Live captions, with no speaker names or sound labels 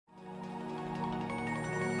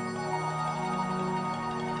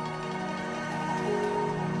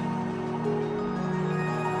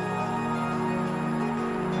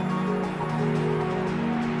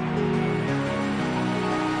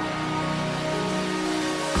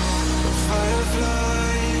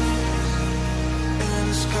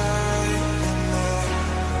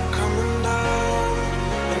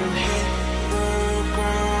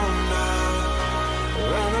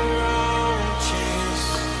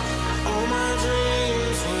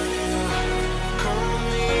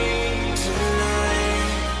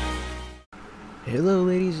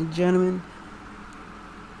and gentlemen,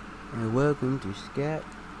 and welcome to Scott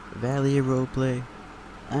Valley Roleplay.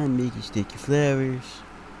 I'm Micky Sticky Flowers,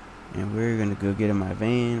 and we're gonna go get in my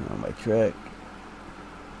van or my truck.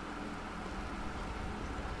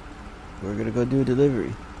 We're gonna go do a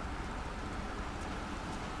delivery.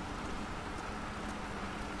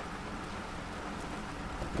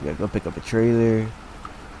 We gotta go pick up a trailer,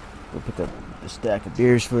 go pick up a stack of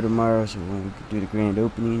beers for tomorrow, so when we can do the grand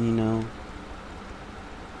opening, you know.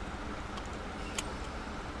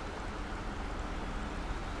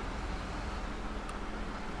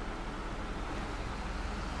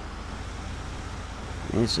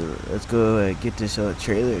 And so let's go get this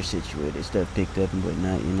trailer situated, stuff picked up and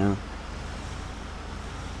whatnot, you know.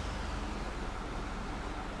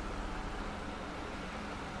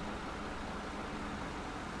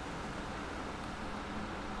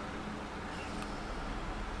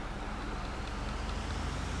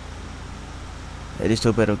 I just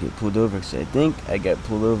hope I don't get pulled over, because I think I got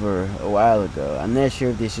pulled over a while ago. I'm not sure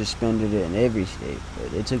if they suspended it in every state,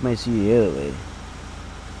 but they took my CDL away.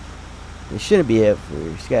 It shouldn't be up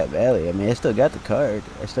for Scott Valley. I mean, I still got the card.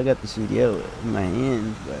 I still got the CDL in my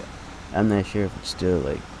hand, but I'm not sure if it's still,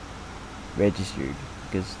 like, registered.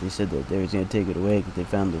 Because they said that they was going to take it away because they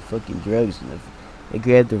found the fucking drugs and they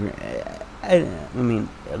grabbed the... I mean,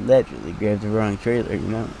 allegedly grabbed the wrong trailer, you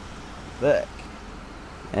know? Fuck.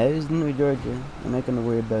 That is North Georgia. I'm not going to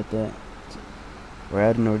worry about that. We're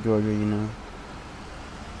out of North Georgia, you know?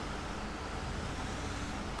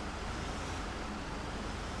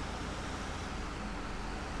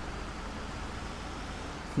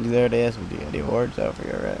 You there to ask me, do you have any awards out for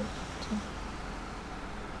your rap?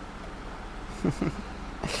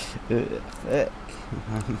 Fuck.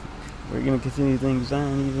 We're gonna continue things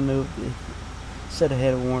on even though they said I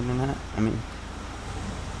had a warrant or not. I mean,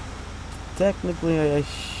 technically I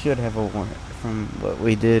should have a warrant from what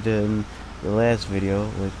we did in the last video,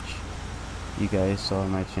 which you guys saw on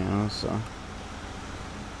my channel, so.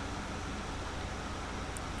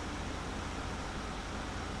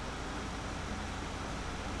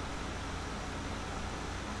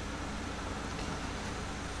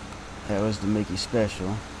 That was the Micky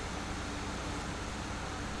special.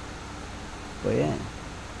 But yeah.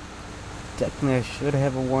 Technically I should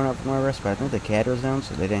have a warrant out for my arrest, but I think the cat was down,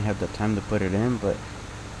 so they didn't have the time to put it in. But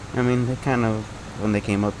I mean, they kind of, when they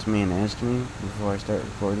came up to me and asked me before I started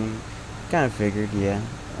recording, kind of figured, yeah.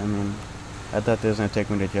 I mean, I thought they was going to take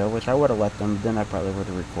me to jail, which I would have let them, then I probably would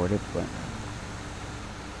have recorded. But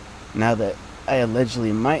now that I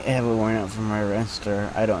allegedly might have a warrant out for my arrest,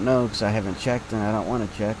 or I don't know, because I haven't checked and I don't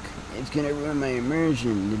want to check. It's gonna ruin my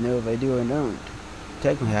immersion to know if I do or don't.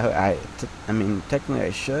 Technically, I mean, technically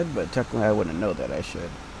I should, but technically I wouldn't know that I should.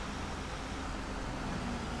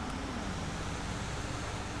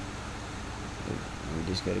 We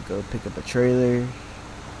just gotta go pick up a trailer.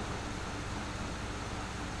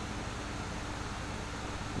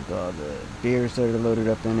 With all the beers that are loaded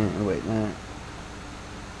up in it. Oh wait, no.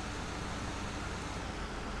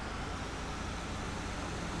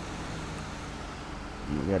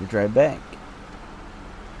 We gotta drive back.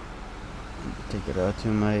 Take it out to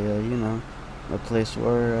my, you know, my place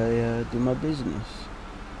where I do my business.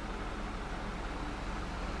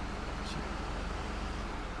 So,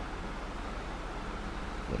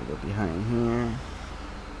 gotta go behind here.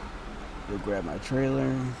 Go grab my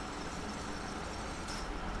trailer.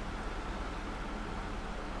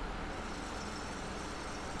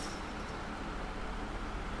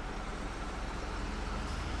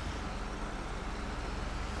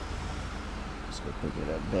 Go pick it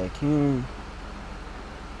up back here.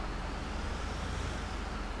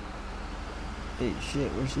 Hey,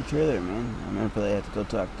 shit, where's the trailer, man? I'm gonna probably have to go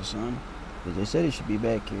talk to someone. Because they said it should be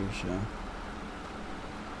back here, so.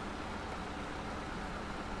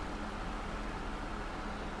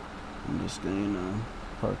 I'm just gonna, you know,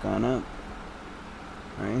 park on up.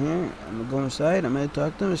 Right here. I'm gonna go inside. I'm gonna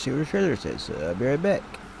talk to them and see where the trailer is. So I'll be right back.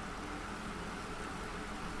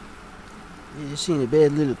 Yeah, this ain't a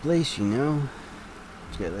bad little place, you know.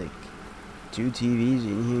 It's got like 2 TVs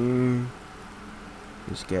in here.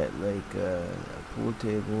 It's got like a pool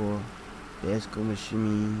table, basketball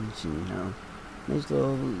machines, and, you know, nice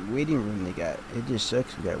little waiting room they got. It just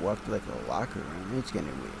sucks. We gotta walk to like a locker room. It's kind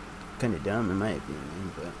of dumb in my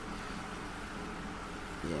opinion, but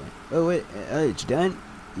yeah. Oh wait, it's done.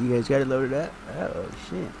 You guys got it loaded up? Oh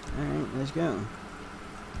shit! All right, let's go.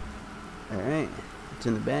 All right, it's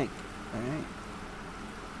in the back. All right.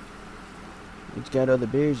 It's got all the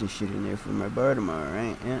beers and shit in there for my bar tomorrow,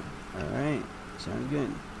 right? Yeah. Alright. Sounds good.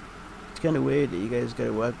 It's kind of weird that you guys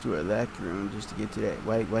gotta walk through a locker room just to get to that.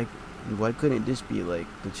 Why couldn't this be like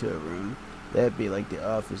the chill room? That'd be like the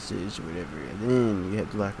offices or whatever. And then you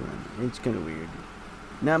have the locker room. It's kind of weird.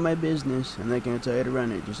 Not my business. I'm not gonna tell you how to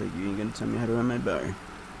run it, just like you ain't gonna tell me how to run my bar.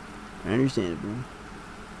 I understand it, bro.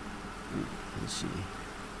 Let's see.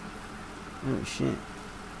 Oh shit.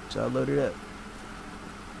 It's all loaded up.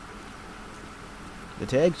 The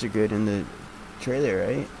tags are good in the trailer,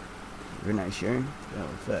 right? You're not sure? Oh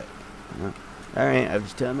fuck. No. Alright, I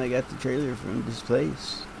was telling him I got the trailer from this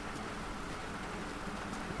place.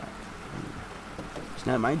 It's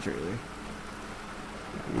not my trailer.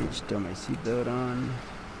 Let me just throw my seatbelt on.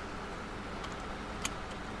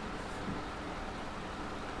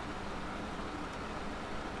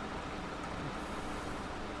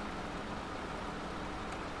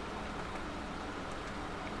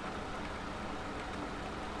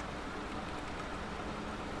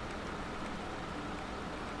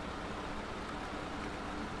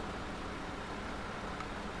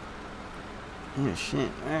 Oh shit.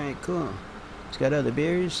 Alright, cool. It's got other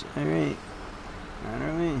beers? Alright. On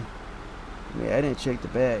our way. Wait, I didn't check the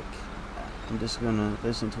back. I'm just gonna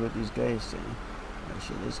listen to what these guys say. Oh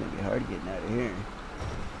shit, this is gonna be hard getting out of here.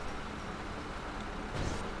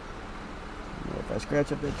 Yeah, if I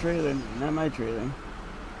scratch up that trailer, not my trailer.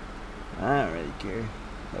 I don't really care.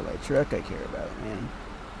 But my truck I care about, man.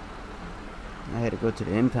 I had to go to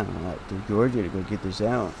the impound lot to Georgia to go get this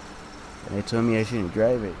out. And they told me I shouldn't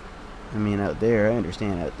drive it. I mean, out there, I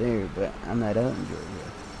understand out there, but I'm not out in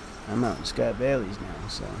Georgia. I'm out in Scott Valleys now,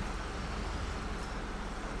 so.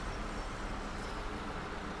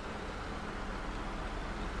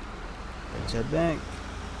 Let's head back.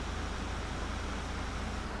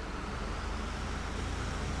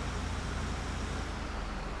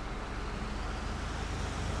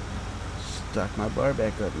 Stock my bar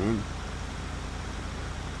back up, man.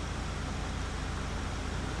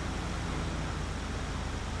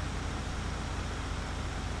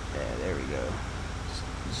 Yeah, there we go.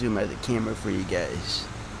 Zoom out the camera for you guys.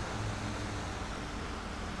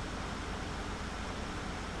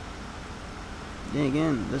 Then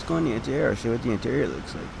again, let's go in the interior. I'll show you what the interior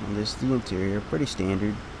looks like. And this is the interior, pretty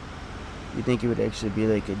standard. You'd think it would actually be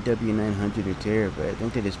like a W900 interior, but I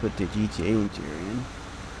think they just put the GTA interior in.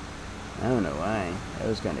 I don't know why. That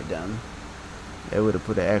was kind of dumb. They would have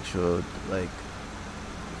put an actual, like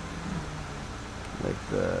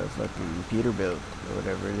the fucking Peterbilt or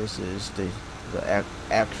whatever this is, the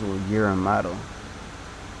actual year model.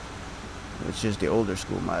 It's just the older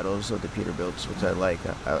school models of the Peterbilts, which I like.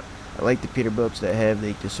 I like the Peterbilts that have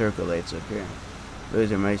like the circle lights up here.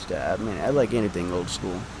 Those are my style. I mean, I like anything old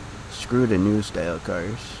school. Screw the new style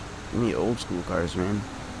cars. Give me old school cars, man.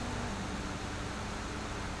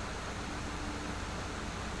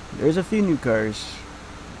 There's a few new cars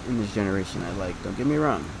in this generation I like, don't get me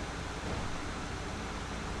wrong.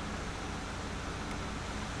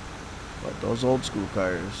 But those old school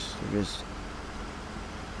cars,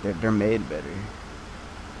 they're made better.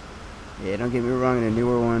 Yeah, don't get me wrong, the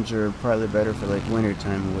newer ones are probably better for like winter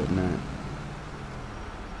time and whatnot.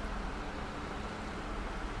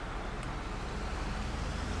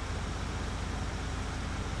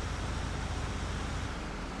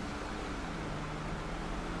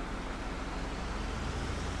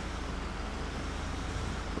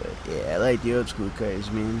 But yeah, I like the old school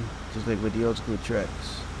cars, man. Just like with the old school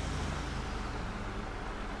trucks.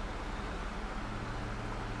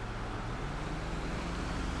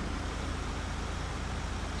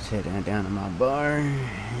 Head on down to my bar.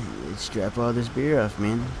 Let's strap all this beer off,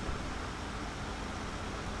 man.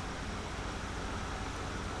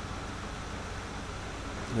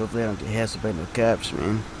 Hopefully I don't get hassled by no cops,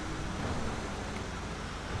 man.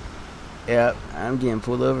 Yep, I'm getting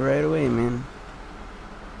pulled over right away, man.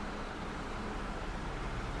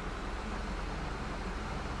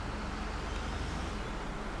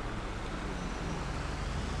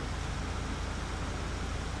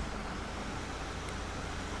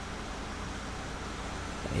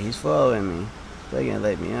 He's following me. He's probably gonna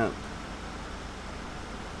light me up.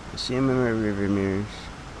 I see him in my rearview mirrors.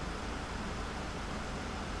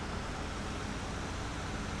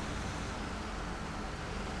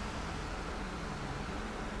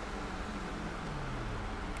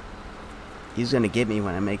 He's gonna get me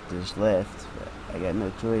when I make this left, but I got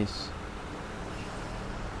no choice.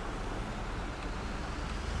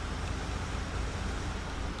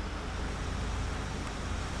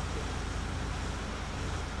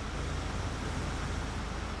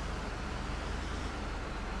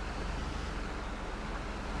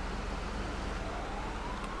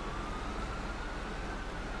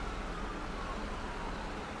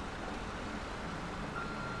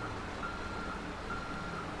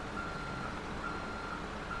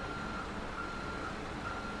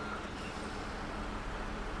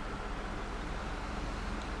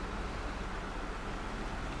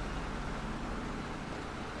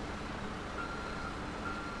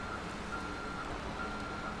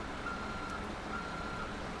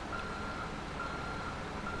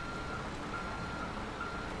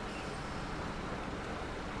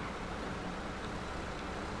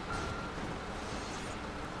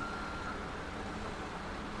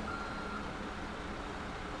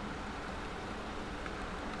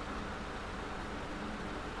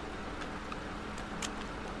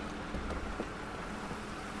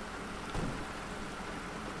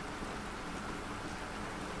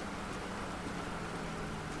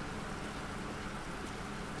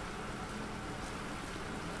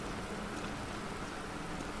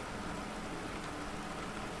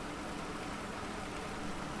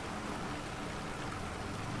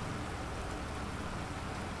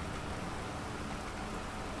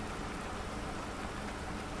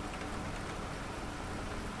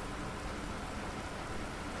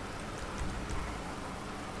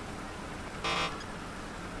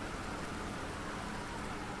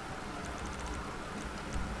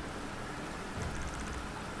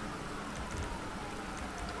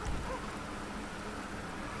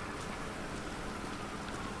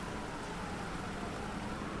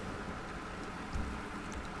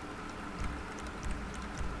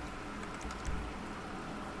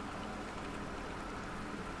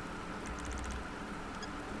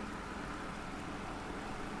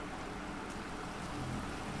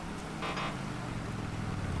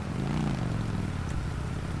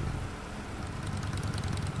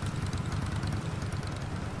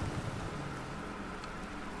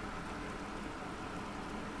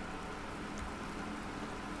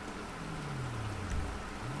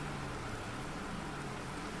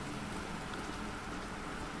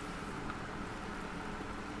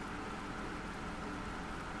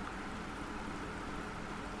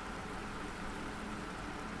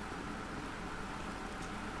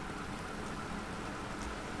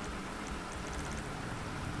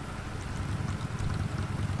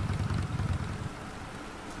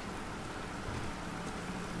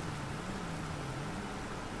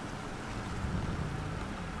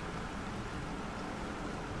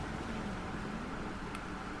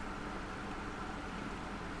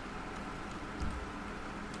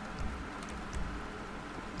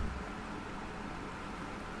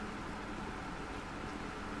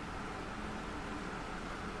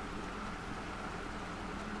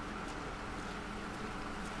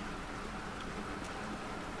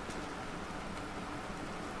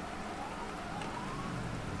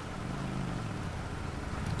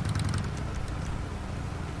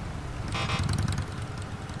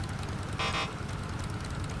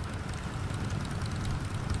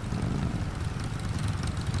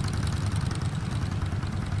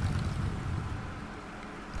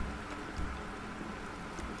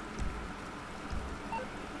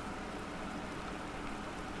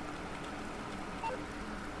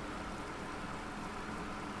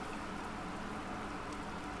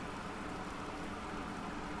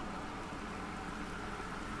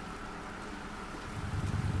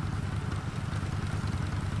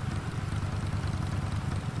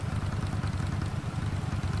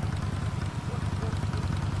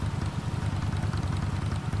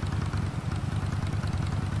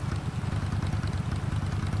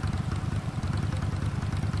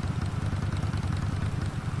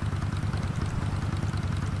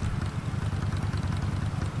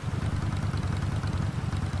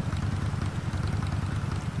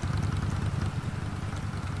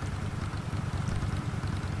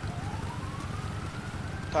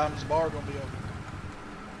 time's the bar gonna be open?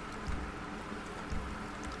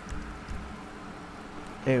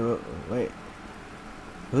 Hey, wait.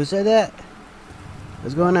 Who said that?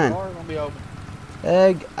 What's going on? The bar gonna be open.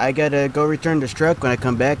 I gotta go return this truck. When I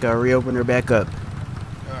come back, I'll reopen her back up.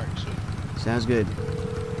 Alright, sweet. Sounds good.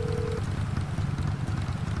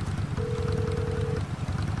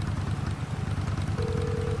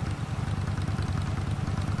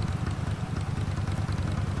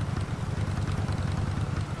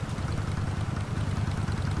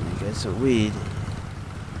 I got some weed.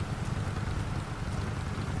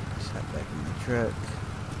 Stop back in the truck.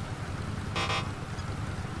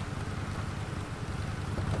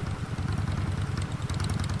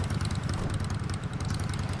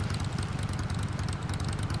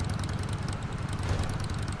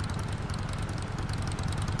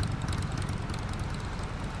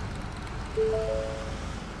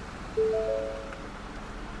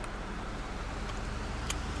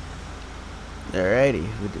 Alrighty,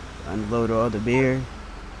 we unload all the beer.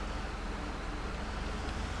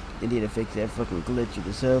 I need to fix that fucking glitch with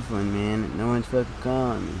the cell phone, man. No one's fucking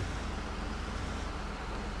calling me.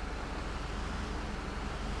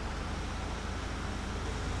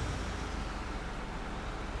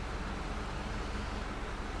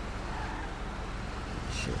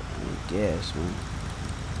 Shit, I need gas, man.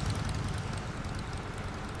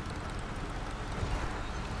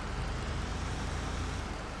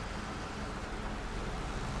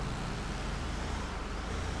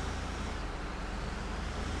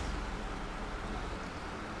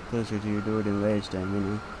 Closer to your door than last time, you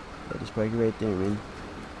know. I just parked right there, man.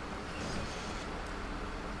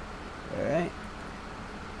 Alright.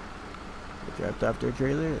 I dropped off their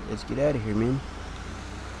trailer. Let's get out of here, man.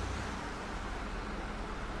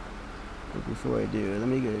 But before I do, let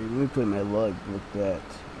me put my log with that.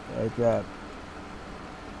 I dropped.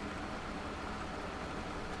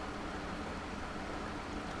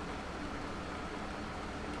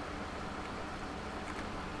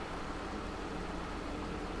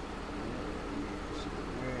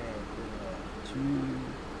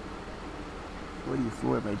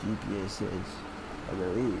 What my GPS says, I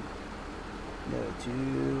believe. No,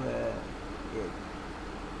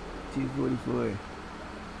 244.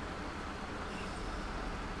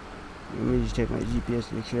 Let me just check my GPS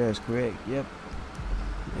to make sure that's correct. Yep,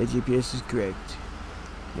 my GPS is correct.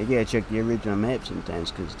 I gotta check the original map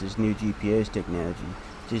sometimes because this new GPS technology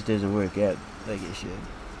just doesn't work out like it should.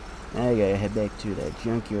 Now I gotta head back to that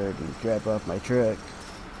junkyard and drop off my truck.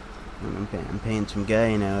 I'm paying some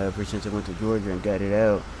guy now ever since I went to Georgia and got it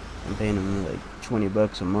out. I'm paying him like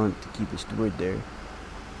 $20 a month to keep it stored there.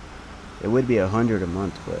 It would be $100 a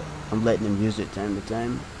month, but I'm letting him use it time to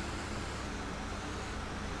time.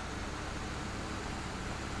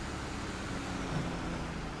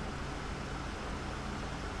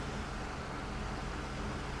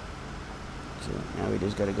 So now we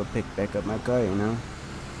just gotta go pick back up my car, you know.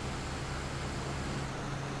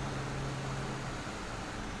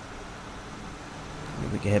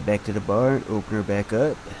 We can head back to the bar, open her back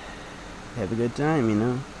up, have a good time, you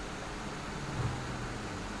know.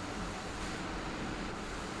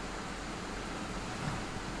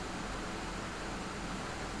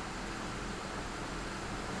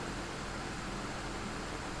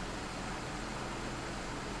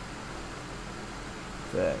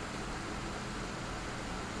 Fact.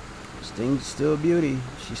 This thing's still a beauty.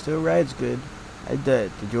 She still rides good. I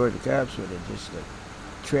thought the Georgia cops would have just like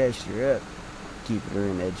trashed her up. Keeping her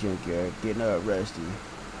in that junkyard, getting all rusty.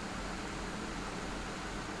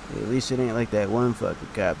 At least it ain't like that one fucking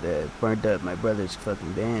cop that burnt up my brother's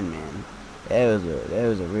fucking van, man. That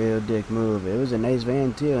was a real dick move. It was a nice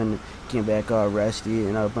van too, and it came back all rusty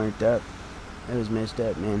and all burnt up. That was messed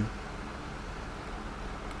up, man.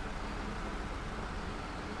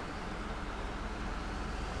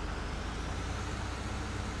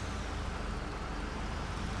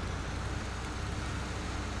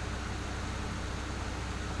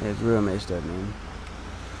 It's real messed up, man.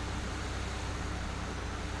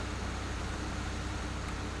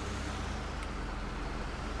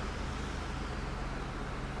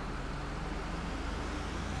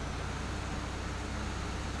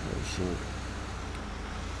 Oh shit.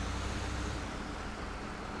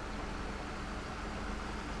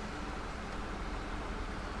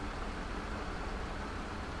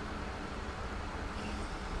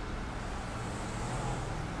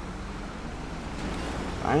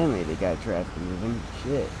 Finally, they got traffic moving.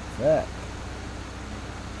 Shit, fuck.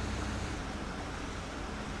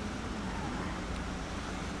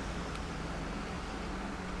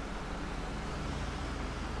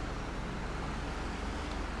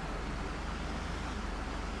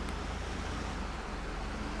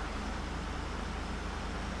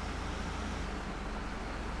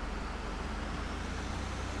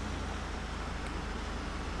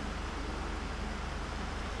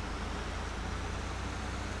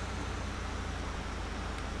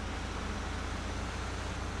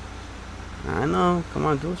 I know. Come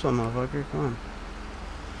on, do something, motherfucker. Come on.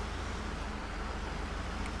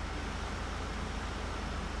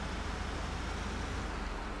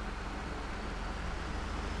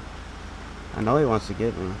 I know he wants to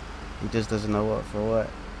get me. He just doesn't know what for what.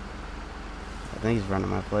 I think he's running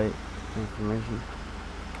my plate. Information.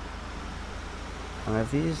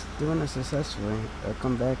 If he's doing it successfully, I'll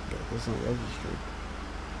come back. This ain't registered.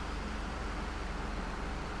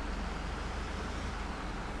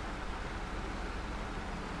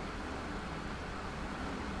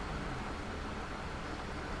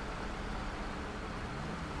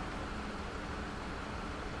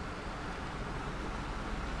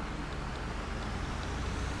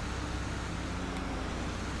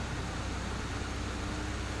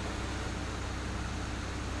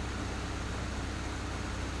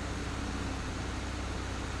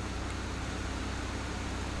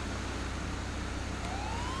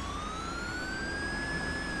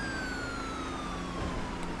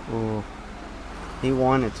 Ooh, he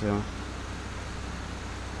wanted to.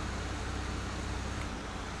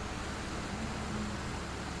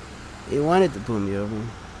 He wanted to pull me over.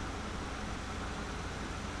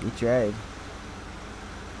 He tried.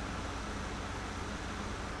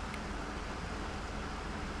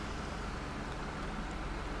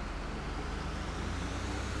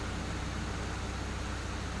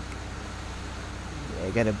 Yeah, I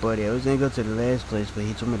got a buddy. I was gonna go to the last place, but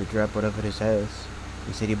he told me to drop it off at his house.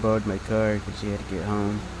 He said he borrowed my car because he had to get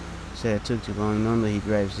home. He said it took too long. Normally he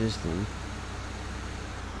drives this thing.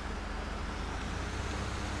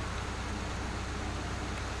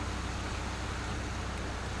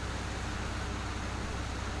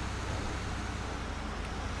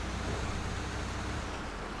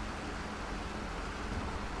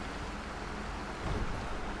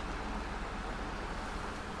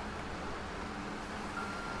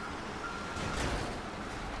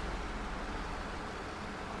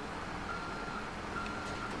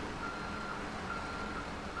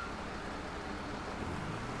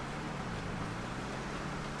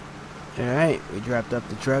 Alright, we dropped up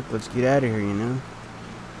the truck. Let's get out of here, you know.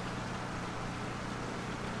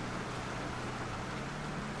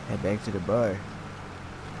 Head back to the bar.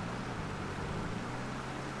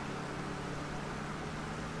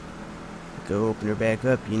 Go open her back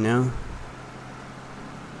up, you know.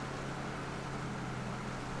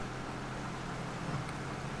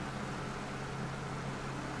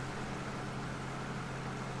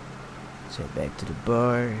 Let's head back to the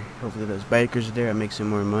bar. Hopefully those bikers are there. I'll make some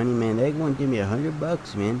more money, man. They won't give me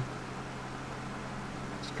 $100, man.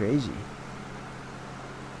 It's crazy.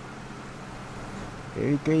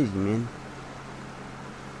 Very crazy, man.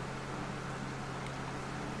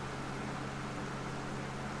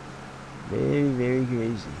 Very, very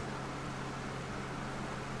crazy.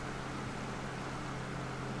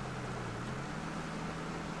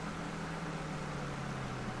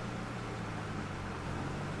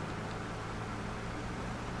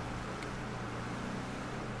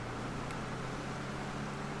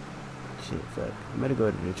 Shit, fuck. I'm gonna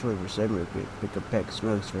go to Detroit for 7 real quick. Pick up a pack of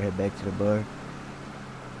smokes for head back to the bar.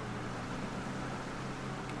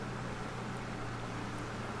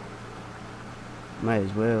 Might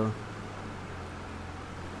as well.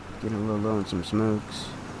 Getting a little low on some smokes.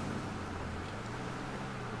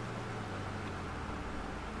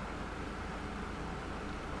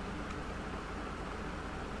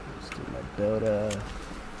 Let's get my belt off.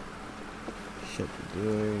 Shut the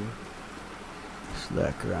door.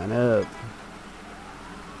 Slack her on up.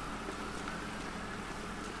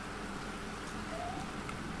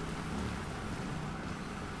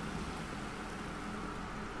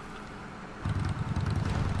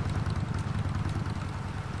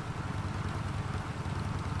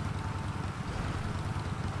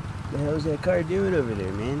 What the hell's that car doing over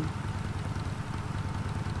there, man?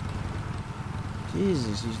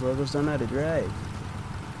 Jesus, these locals don't know how to drive.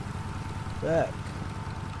 Fuck.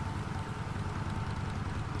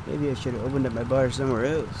 Maybe I should have opened up my bar somewhere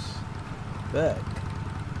else. Fuck.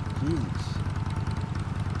 Jesus.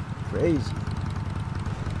 Crazy.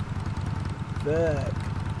 Fuck.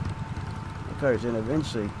 My car's in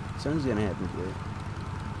eventually. Something's gonna happen to it.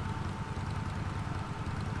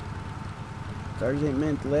 Cars ain't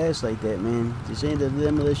meant to last like that, man. This ain't the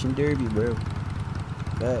demolition derby, bro.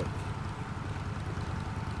 Fuck.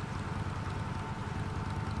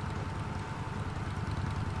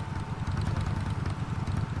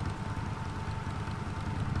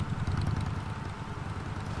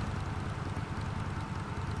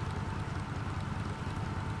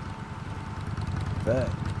 Fuck.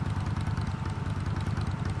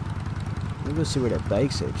 Let me go see where that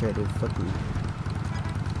bike's at. Try to fucking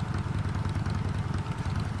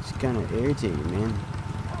kind of irritating, man.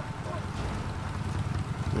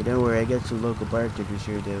 Hey, don't worry, I got some local bartenders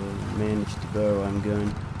here that will manage to borrow. I'm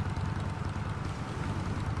going.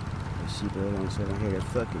 Seatbelt on so I don't hear that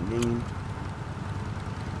fucking dinging.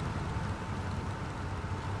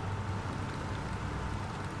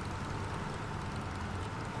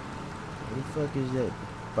 Where the fuck is that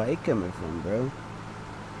bike coming from, bro?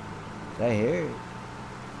 I hear it.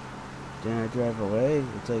 Then I drive away.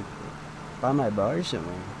 It's like by my bar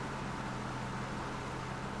somewhere.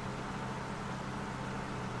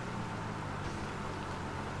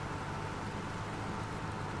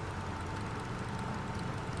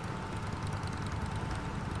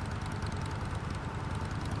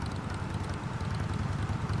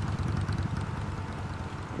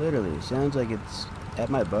 Literally, it sounds like it's at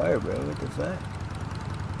my bar, bro. What the fuck?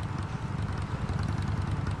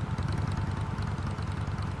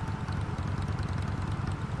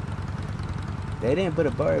 They didn't put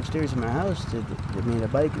a bar upstairs in my house, did they? I mean, a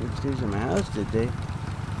bike upstairs in my house, did they?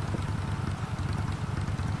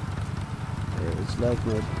 It's like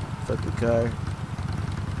my fucking car.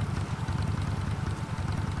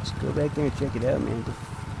 Let's go back there and check it out, man.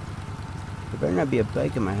 There better not be a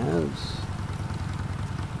bike in my house.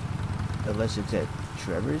 Unless it's at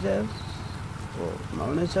Trevor's house? Or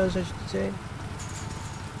Mona's house, I should say.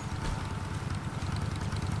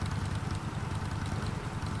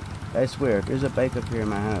 I swear, if there's a bike up here in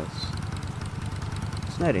my house,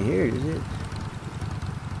 it's not in here, is it?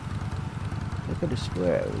 I could have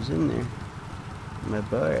swear I was in there. In my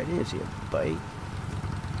bar, I didn't see a bike.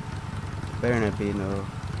 Better not be no.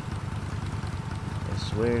 I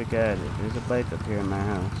swear to God, if there's a bike up here in my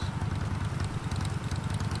house.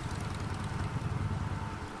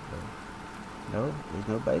 No, there's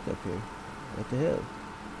no bike up here. What the hell?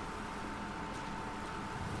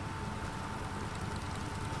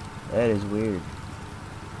 That is weird.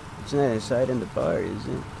 It's not inside in the bar, is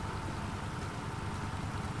it?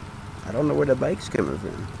 I don't know where the bike's coming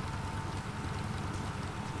from.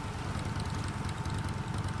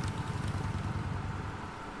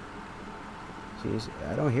 See,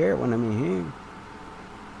 I don't hear it when I'm in here.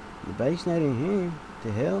 The bike's not in here. What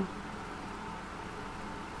the hell?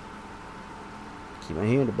 Keep on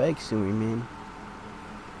hearing the bike somewhere, man.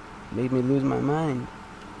 Made me lose my mind.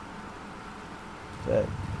 Fuck.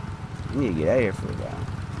 I need to get out of here for a while.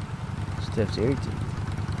 Stuff's irritating.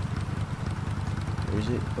 Where is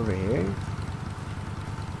it? Over here?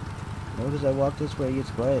 Notice I walk this way, it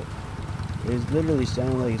gets quiet. It's literally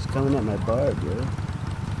sounding like it's coming at my bar, bro.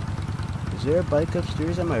 Is there a bike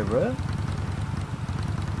upstairs on my roof?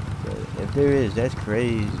 If there is, that's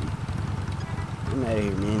crazy. I'm out of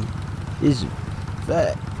here, man. This is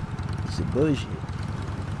fat. It's a bullshit.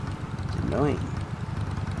 It's annoying.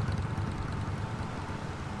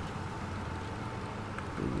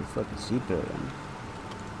 Put your fucking seatbelt on.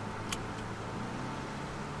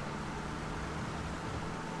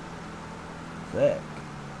 Fuck.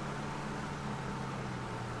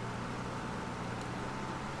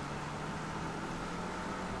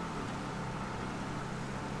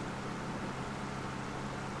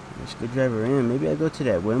 Let's go drive her in. Maybe I go to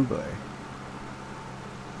that one bar.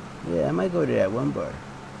 Yeah, I might go to that one bar.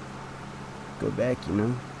 Go back, you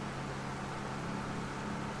know.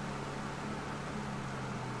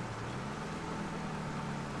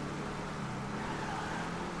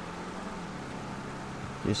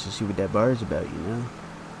 Just to see what that bar is about, you know.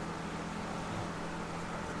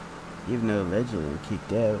 Even though allegedly I'm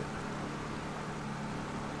kicked out.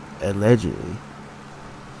 Allegedly.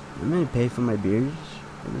 I'm gonna pay for my beers.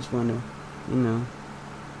 I just wanna, you know.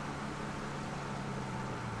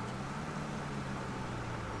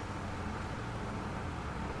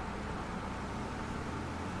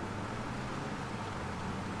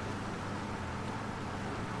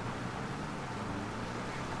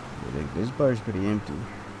 This bar is pretty empty.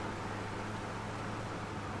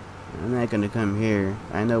 I'm not gonna come here.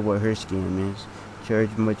 I know what her scam is. Charge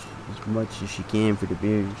as much as she can for the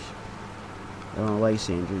beers. I don't like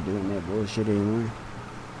Sandra doing that bullshit anymore.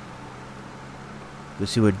 Go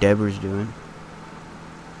see what Deborah's doing.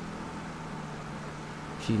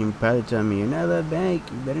 She can probably tell me, "You're not allowed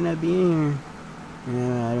back. You better not be in here."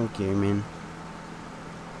 No, I don't care, man.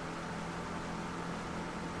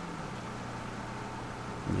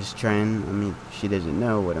 I'm just trying. I mean, she doesn't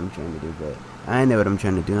know what I'm trying to do, but I know what I'm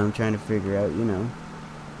trying to do. I'm trying to figure out, you know,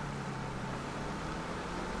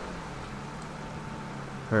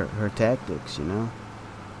 her tactics, you know.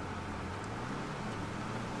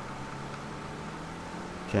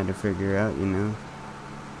 Trying to figure out, you know,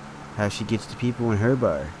 how she gets the people in her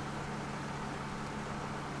bar.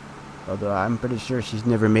 Although I'm pretty sure she's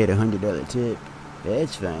never made $100 tip.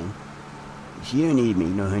 That's fine. She don't need me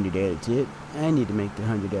no $100 tip. I need to make the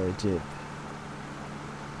 $100 tip.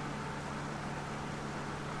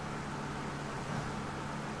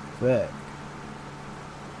 Fuck.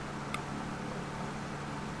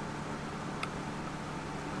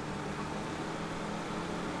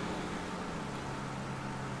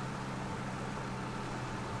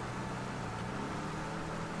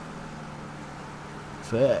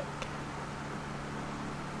 Fuck.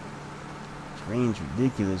 This rain's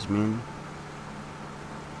ridiculous, man.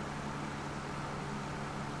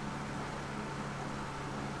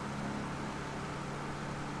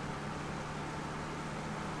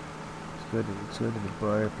 Let's go to the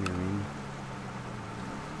bar up here, man.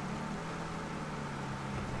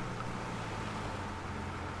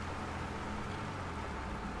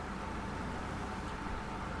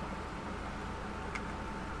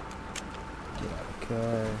 Get out of the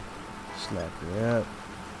car, slap her up.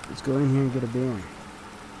 Let's go in here and get a beer.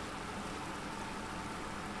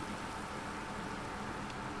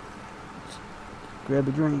 Grab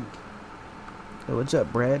a drink. Oh, what's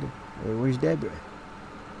up, Brad? Where's Deborah?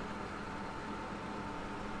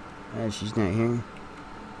 She's not here.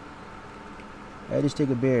 I just take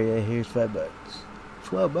a beer. Yeah, here's $5.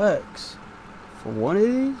 $12 for one of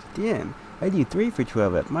these? Damn, I do 3 for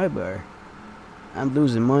 12 at my bar. I'm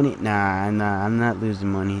losing money. Nah, I'm not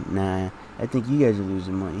losing money. Nah, I think you guys are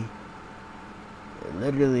losing money.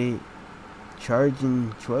 Literally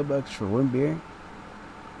charging $12 for one beer.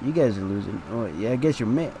 You guys are losing. Oh yeah, I guess you're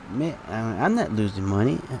mad. I'm not losing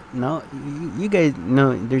money. No, you guys.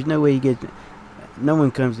 No, there's no way you guys. No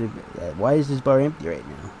one comes to. Why is this bar empty right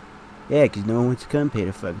now? Yeah, 'cause no one wants to come pay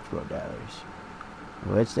the fucking $12.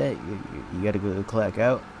 What's that? You gotta go clock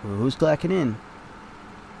out. Well, who's clocking in?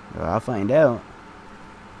 Well, I'll find out.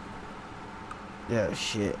 Oh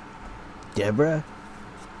shit, Deborah.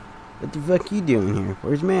 What the fuck you doing here?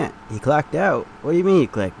 Where's Matt? He clocked out. What do you mean he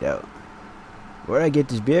clocked out? Where'd I get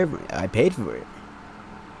this beer from? I paid for it.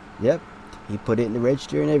 Yep, he put it in the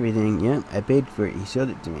register and everything. Yep, I paid for it. He sold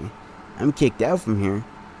it to me. I'm kicked out from here.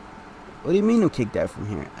 What do you mean I'm kicked out from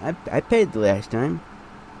here? I paid the last time.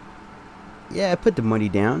 Yeah, I put the money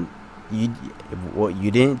down. You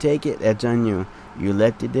didn't take it? That's on you. You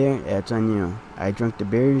left it there? That's on you. I drank the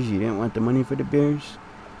beers. You didn't want the money for the beers?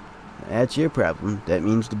 That's your problem. That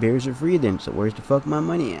means the beers are free then. So where's the fuck my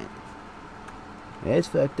money at? That's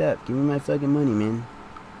fucked up. Give me my fucking money, man.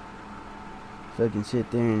 Fucking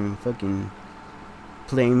sit there and fucking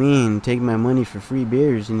play me and take my money for free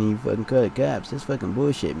beers and you fucking call the cops. That's fucking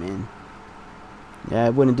bullshit, man. Yeah, I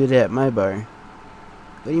wouldn't do that at my bar.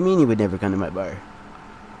 What do you mean you would never come to my bar?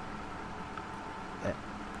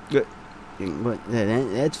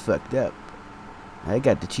 That's fucked up. I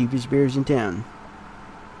got the cheapest beers in town.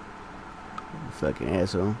 Fucking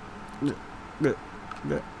asshole.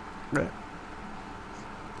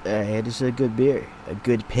 I had just a good beer. A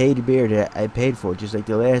good paid beer that I paid for, just like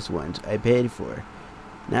the last ones I paid for.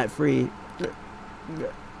 Not free.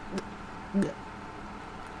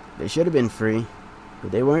 They should have been free,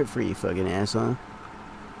 but they weren't free, fucking asshole.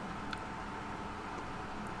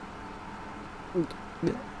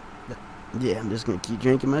 Yeah, I'm just gonna keep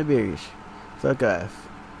drinking my beers. Fuck off.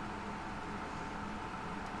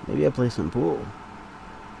 Maybe I'll play some pool.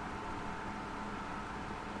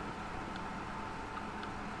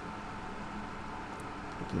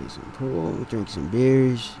 Play some pool, drink some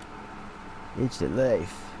beers. It's the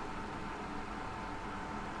life.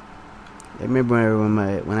 I remember when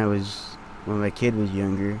my kid was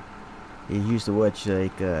younger, he used to watch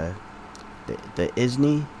like the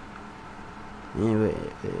Disney. Anyway,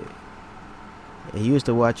 he used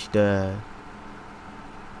to watch the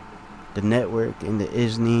network and the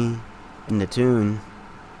Disney and the Toon.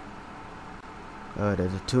 Oh,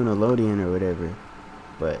 there's a Tumultuous or whatever.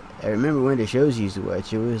 But I remember one of the shows he used to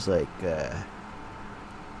watch. It was like the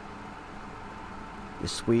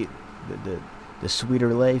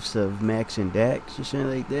sweeter lives of Max and Dax or something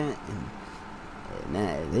like that.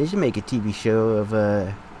 And they should make a TV show of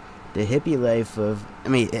the hippie life of. I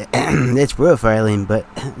mean, that's profiling, but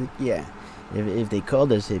yeah. If they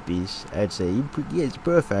called us hippies, I'd say, yeah, it's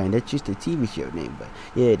profiling. That's just a TV show name. But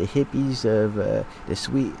yeah, the hippies of the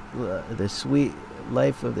sweet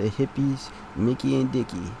life of the hippies, Micky and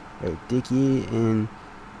Dicky, or Dicky and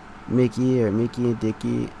Micky, or Micky and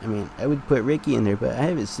Dicky. I mean, I would put Ricky in there, but I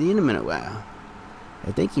haven't seen him in a while.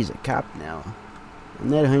 I think he's a cop now. I'm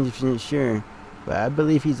not 100% sure, but I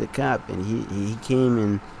believe he's a cop, and he came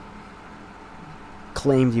and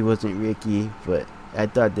claimed he wasn't Ricky, but I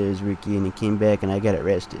thought there was Ricky, and he came back and I got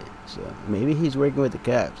arrested. So maybe he's working with the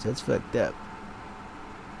cops. That's fucked up.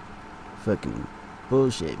 Fucking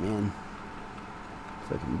bullshit, man.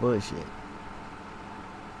 Fucking bullshit.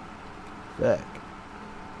 Fuck.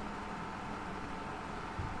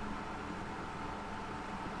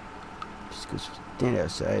 Just go stand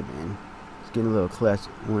outside, man. It's getting a little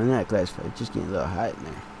well, not classified. It's just getting a little hot in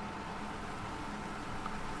there.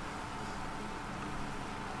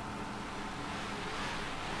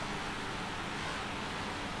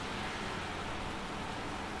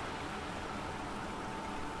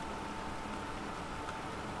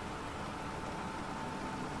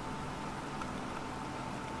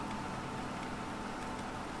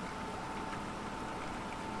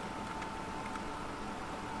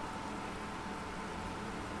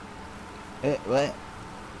 Hey, what?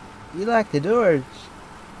 You locked the doors?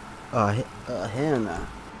 Oh, hell no.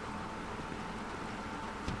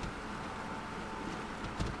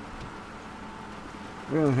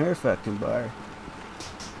 Ruin her fucking bar.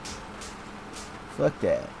 Fuck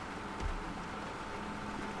that.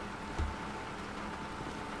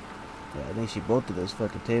 Yeah, I think she bolted those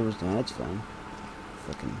fucking tables down. That's fine.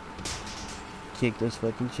 Fucking kick those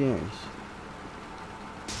fucking chairs.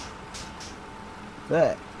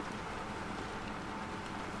 Fuck.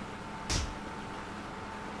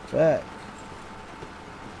 Fuck.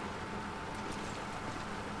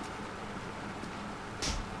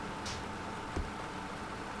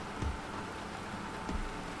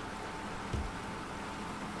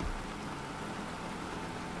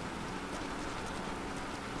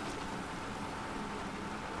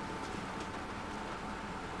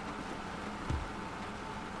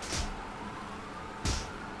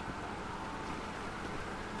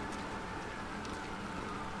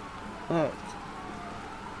 Fuck.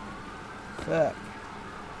 Fuck.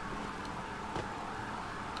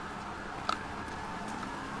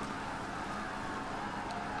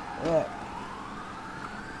 Fuck.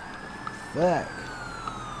 Fuck.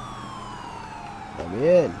 Let me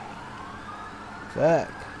in. Fuck.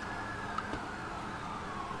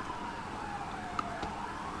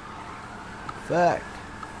 Fuck.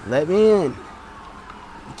 Let me in.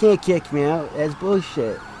 You can't kick me out. That's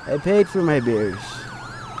bullshit. I paid for my beers.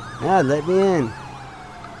 Now let me in.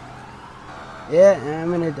 Yeah,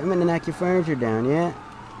 I'm gonna knock your furniture down, yeah?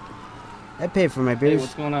 I paid for my beers. Hey,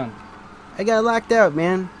 what's going on? I got locked out,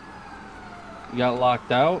 man. You got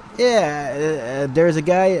locked out? Yeah, there's a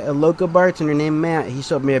guy, a local bartender named Matt. He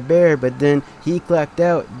sold me a beer, but then he clocked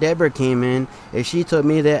out. Deborah came in, and she told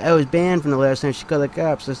me that I was banned from the last time she called the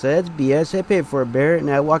cops. I said, that's BS. I paid for a beer, and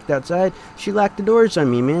I walked outside. She locked the doors on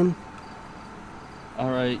me, man.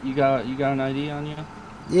 All right, you got an ID on you?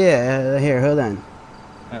 Yeah, here, hold on.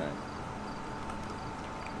 All right.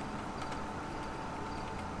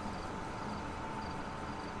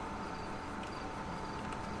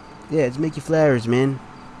 Yeah, it's Micky Flowers, man.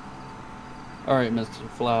 All right, Mr.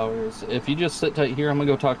 Flowers. If you just sit tight here, I'm gonna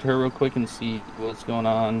go talk to her real quick and see what's going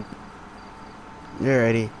on.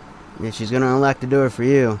 Alrighty. Yeah, she's gonna unlock the door for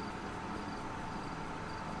you.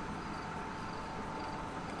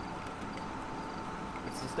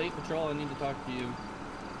 It's the State Patrol. I need to talk to you.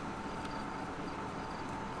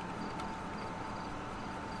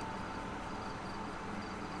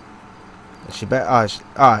 She bet.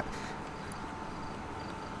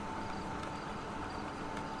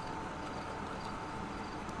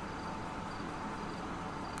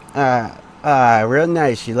 Real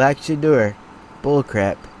nice. She locked your door.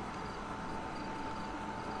 Bullcrap.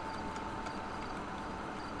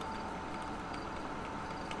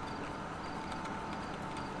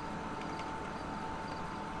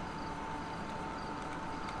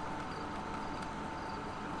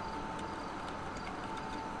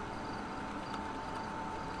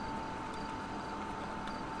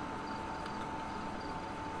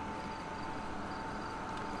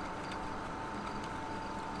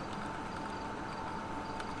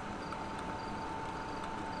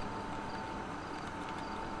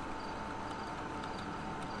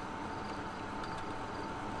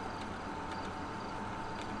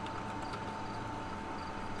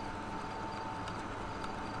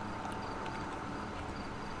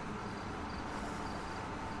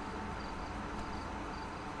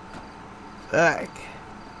 Fuck.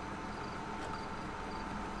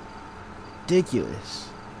 Ridiculous.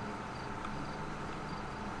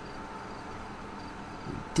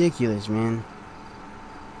 Ridiculous, man.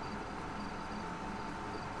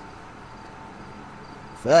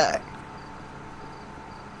 Fuck.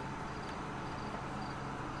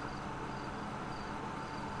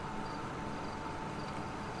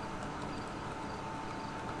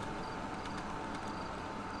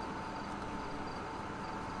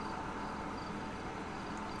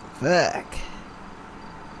 Fuck.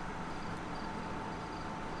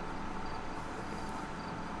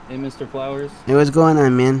 Hey, Mr. Flowers. Hey, what's going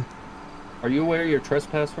on, man? Are you aware you're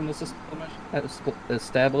trespassed from this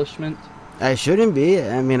establishment? I shouldn't be.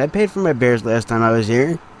 I mean, I paid for my beers last time I was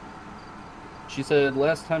here. She said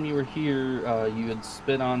last time you were here, you had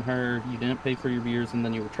spit on her, you didn't pay for your beers, and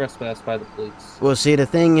then you were trespassed by the police. Well, see, the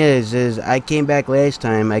thing is I came back last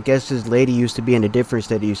time. I guess this lady used to be in a different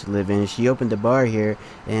state I used to live in. She opened a bar here,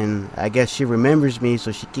 and I guess she remembers me,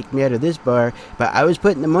 so she kicked me out of this bar. But I was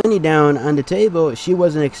putting the money down on the table. She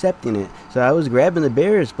wasn't accepting it. So I was grabbing the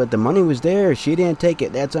beers, but the money was there. She didn't take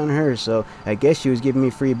it. That's on her. So I guess she was giving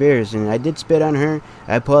me free beers, and I did spit on her.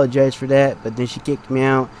 I apologized for that, but then she kicked me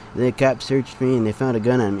out. The cops searched me, and they found a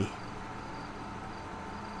gun on me.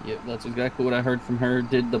 Yep, that's exactly what I heard from her.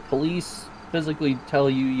 Did the police physically tell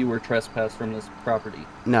you you were trespassed from this property?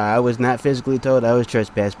 No, I was not physically told. I was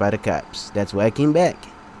trespassed by the cops. That's why I came back.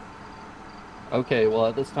 Okay, well,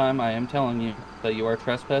 at this time, I am telling you that you are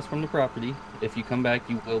trespassed from the property. If you come back,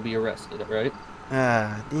 you will be arrested, alright?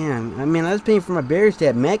 Ah, damn. I mean, I was paying for my beers.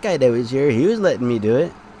 That Mac guy that was here, he was letting me do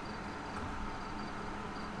it.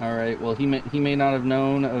 Alright, well, he may not have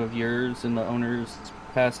known of yours and the owner's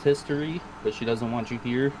past history, but she doesn't want you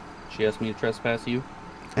here. She asked me to trespass you.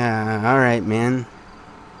 Alright, man.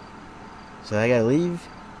 So I gotta leave?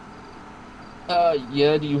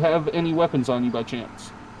 Yeah, do you have any weapons on you by chance?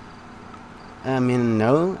 I mean,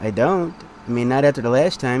 no, I don't. I mean, not after the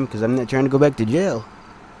last time, because I'm not trying to go back to jail.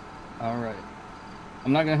 Alright.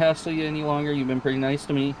 I'm not gonna hassle you any longer. You've been pretty nice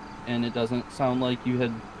to me, and it doesn't sound like you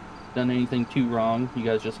had done anything too wrong. You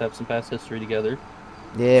guys just have some past history together.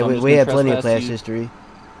 Yeah, So we had plenty of past history.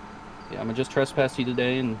 Yeah, I'm gonna just trespass you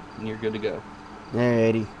today, and you're good to go.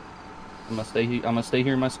 Alrighty. I'm gonna stay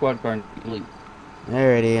here in my squad car and leave.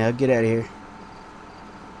 Alrighty, I'll get out of here.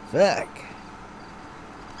 Fuck.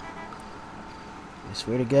 I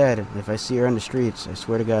swear to God, if I see her on the streets, I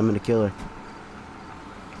swear to God I'm gonna kill her.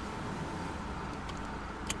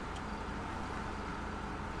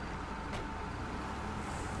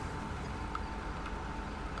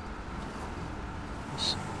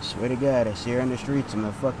 Swear to God, I see her on the streets, I'm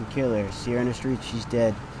gonna fucking kill her. I see her on the streets, she's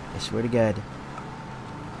dead. I swear to God.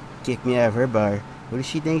 Kick me out of her bar. What does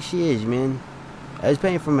she think she is, man? I was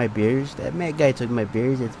paying for my beers. That mad guy took my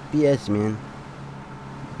beers. It's BS, man.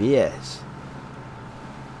 BS.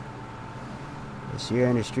 I see her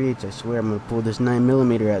on the streets, I swear I'm gonna pull this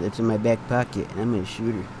 9mm out that's in my back pocket and I'm gonna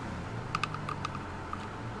shoot her.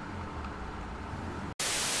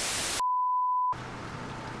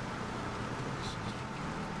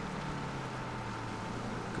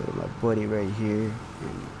 Go to my buddy right here.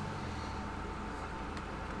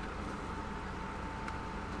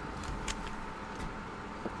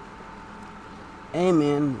 Hey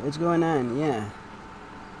man, what's going on? Yeah,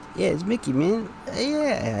 it's Micky, man.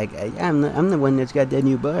 Yeah, I'm the one that's got that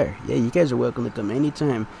new bar. Yeah, you guys are welcome to come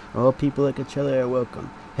anytime. All people at Coachella are welcome.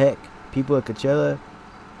 Heck, people at Coachella,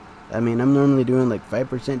 I mean, I'm normally doing like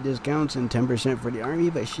 5% discounts and 10% for the army,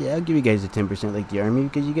 but shit, I'll give you guys a 10% like the army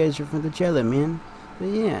because you guys are from Coachella, man. But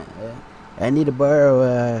yeah, I need to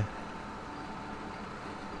borrow,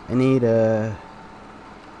 I need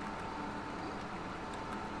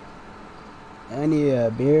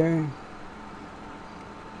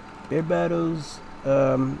beer bottles.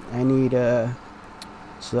 I need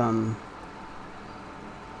some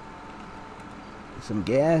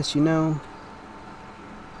gas, you know.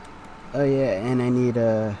 Oh yeah, and I need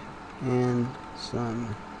and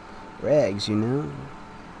some rags, you know.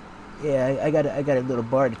 Yeah, I got a little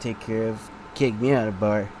bar to take care of. Kick me out of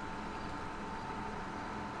bar.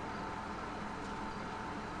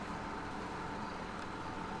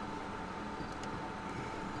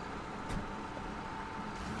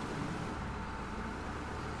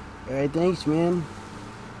 Alright, thanks, man.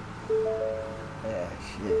 Ah,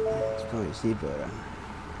 shit. Let's put my seatbelt on.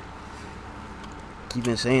 Keep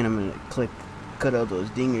on saying I'm gonna cut all those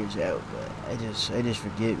dingers out, but I just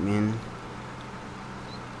forget, man.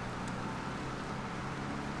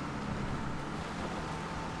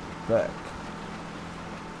 Fuck.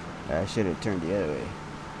 I should have turned the other way.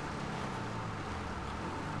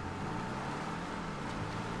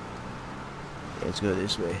 Let's go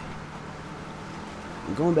this way.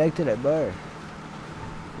 I'm going back to that bar.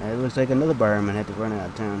 It looks like another bar I'm gonna have to run out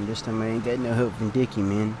of town. This time I ain't got no help from Dicky,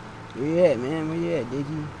 man. Where you at, man? Where you at, Dicky?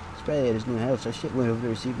 He's probably at his new house. I shit went over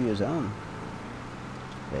there to see if he was home.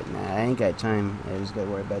 But nah, I ain't got time. I just gotta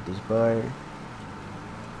worry about this bar.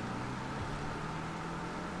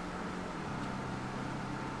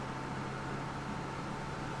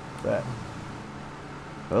 But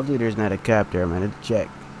hopefully there's not a cop there. I'm gonna have to check.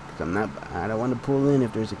 Cause I don't want to pull in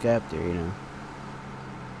if there's a cop there, you know.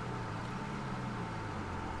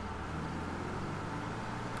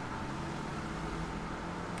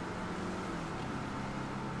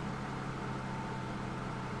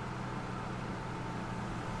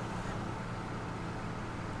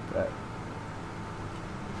 Right.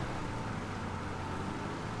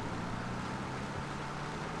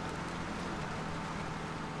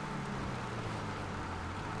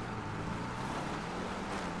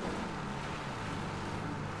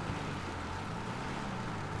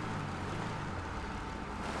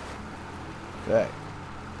 Right.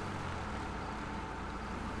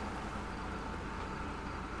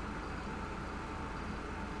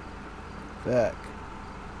 Fuck.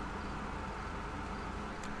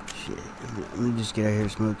 Shit. Let me just get out here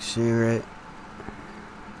and smoke a cigarette.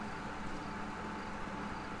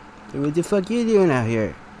 Hey, what the fuck you doing out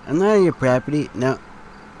here? I'm not on your property. No.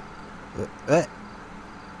 What?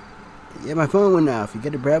 Yeah, my phone went off. You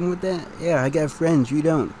got a problem with that? Yeah, I got friends. You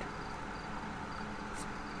don't.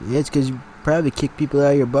 Yeah, it's because you probably kicked people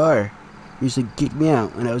out of your bar. You used to kick me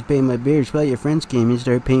out when I was paying my beers. Probably your friends came and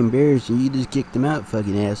started paying beers, and you just kicked them out,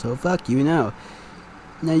 fucking asshole. Fuck you, no.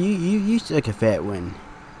 No, you suck a fat one.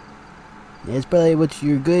 That's probably what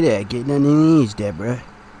you're good at, getting on your knees, Deborah.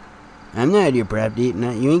 I'm not at your property. No,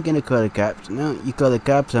 you ain't gonna call the cops. No, you call the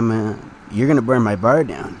cops, you're gonna burn my bar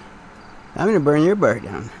down. I'm gonna burn your bar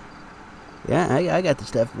down. Yeah, I got the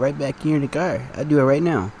stuff right back here in the car. I'll do it right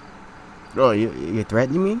now. Oh, you're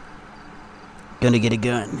threatening me? Gonna get a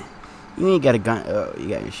gun. You ain't got a gun. Oh, you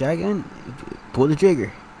got a shotgun? Pull the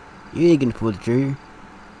trigger. You ain't gonna pull the trigger.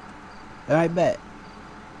 Alright, bet.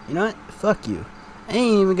 You know what? Fuck you. I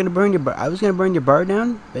ain't even gonna burn your bar. I was gonna burn your bar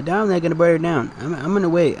down, but now I'm not gonna burn it down. I'm gonna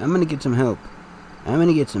wait. I'm gonna get some help. I'm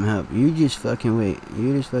gonna get some help. You just fucking wait.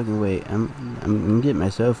 You just fucking wait. I'm gonna get my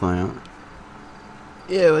cell phone out.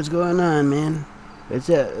 Yeah, what's going on, man? What's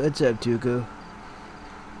up? What's up, Tuco?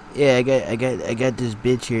 Yeah, I got this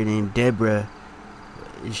bitch here named Deborah.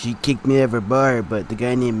 She kicked me out of her bar, but the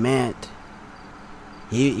guy named Matt,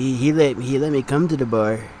 he let me come to the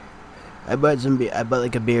bar. I bought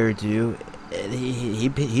like a beer or two. And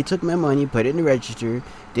he took my money, put it in the register.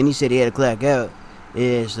 Then he said he had to clock out.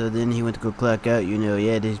 Yeah, so then he went to go clock out. You know,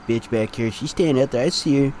 yeah, this bitch back here, she's standing out there. I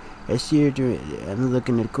see her. I'm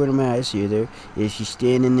looking at the corner of my eye. I see her there. Yeah, she's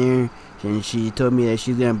standing there, and she told me that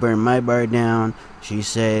she's gonna burn my bar down. She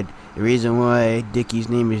said the reason why Dicky's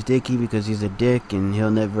name is Dicky because he's a dick and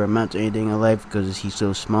he'll never amount to anything in life because he's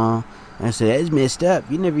so small. I said, that's messed up.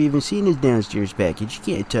 You never even seen his downstairs package. You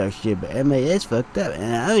can't talk shit, but I'm like, that's fucked up.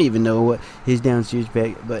 And I don't even know what his downstairs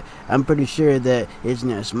package, but I'm pretty sure that it's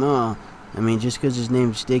not small. I mean, just because his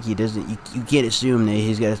name's Dicky doesn't, you can't assume that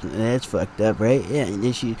he's got, that's fucked up, right? Yeah, and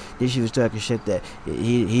then she was talking shit that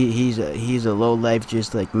he's a low life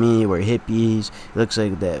just like me. We're hippies. Looks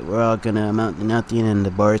like that we're all gonna amount to nothing, and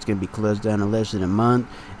the bar's gonna be closed down in less than a month.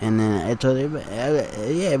 And then I told her,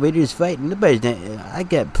 yeah, we're just fighting. Nobody's not, I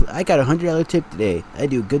got a $100 tip today. I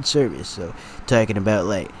do good service, so talking about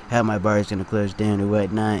like how my bar's gonna close down or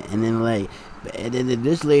whatnot, and then like. And then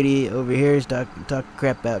this lady over here is talking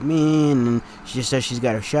crap about me, and then she said she's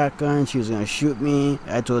got a shotgun. She was gonna shoot me.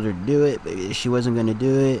 I told her to do it, but she wasn't gonna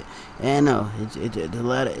do it. And no, it's a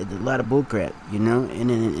lot of bullcrap, you know.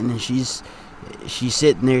 And then she's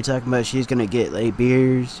sitting there talking about she's gonna get like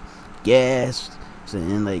beers, gas,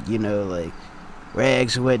 and like like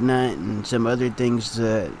rags and whatnot, and some other things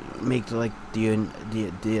to make like the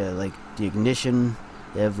ignition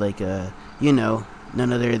of like none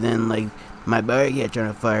other than like. My bar catch on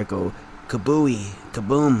a fire go kabooey,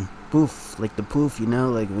 kaboom, poof, like the poof,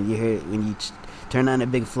 like when you turn on a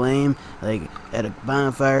big flame, like at a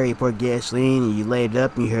bonfire, you pour gasoline and you light it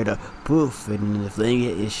up and you hear the poof, and the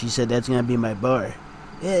flame. She said that's gonna be my bar.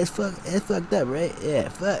 Yeah, it's fucked up, right? Yeah,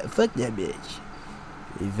 fuck that bitch.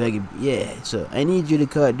 Yeah. So I need you to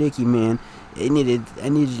call Dicky, man. I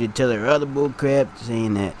need you to tell her all the bull crap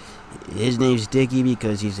saying that. His name's Dicky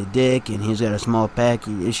because he's a dick and he's got a small pack.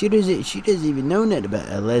 She doesn't even know that about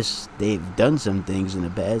it unless they've done some things in the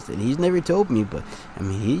past, and he's never told me. But I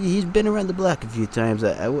mean, he's been around the block a few times.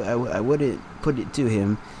 I wouldn't put it to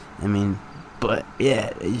him. I mean, but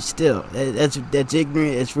yeah, still that's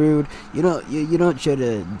ignorant. It's rude. You don't try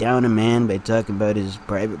to down a man by talking about his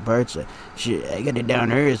private parts. Shit, I gotta down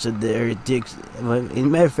her so that her dick's. As a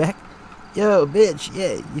matter of fact. Yo, bitch,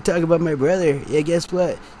 yeah, you talking about my brother. Yeah, guess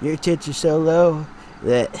what? Your tits are so low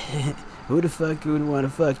that who the fuck would want to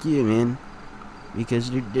fuck you, man? Because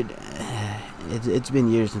it's been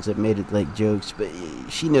years since I've made it like jokes, but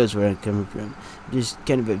she knows where I'm coming from. I'm just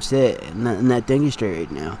kind of upset. I'm not thinking straight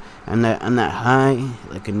right now. I'm not high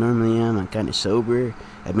like I normally am. I'm kind of sober.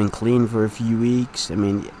 I've been clean for a few weeks. I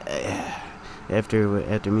mean, after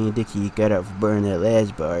me and Dicky got out for burning that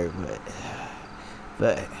last bar,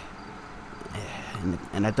 but.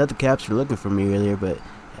 And I thought the cops were looking for me earlier, but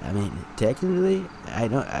I mean, technically,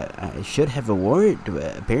 I should have a warrant,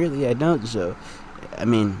 but apparently I don't. So, I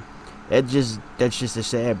mean, that's just to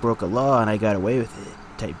say I broke a law and I got away with it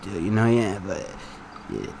type deal, you know? Yeah, but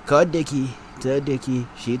yeah. Call Dicky, tell Dicky.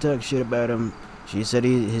 She talks shit about him. She said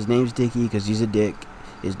his name's Dicky because he's a dick.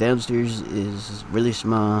 His downstairs is really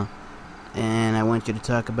small, and I want you to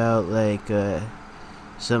talk about like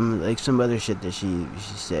some other shit that she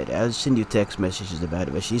said. I'll send you text messages about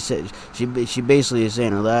it, but she said she basically is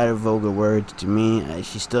saying a lot of vulgar words to me.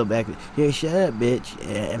 She's still back. Yeah, shut up, bitch.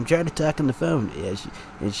 I'm trying to talk on the phone. Yeah,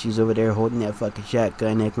 and she's over there holding that fucking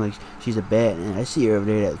shotgun, acting like she's a bat. And I see her over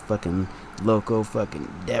there, that fucking loco,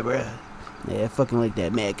 fucking Deborah. Yeah, I fucking like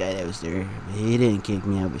that mad guy that was there. He didn't kick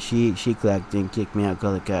me out, but she clocked in, kicked me out,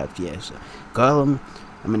 called the cops. Yeah, so call him.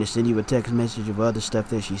 I'm gonna send you a text message of all the stuff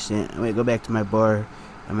that she sent. I'm gonna go back to my bar.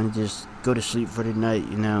 I'm gonna just go to sleep for the night,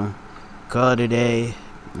 you know. Call it a day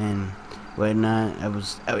and whatnot. I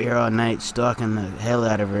was out here all night stalking the hell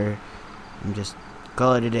out of her. And just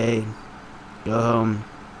call it a day. Go home.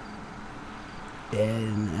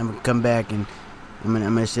 And I'm gonna come back and I'm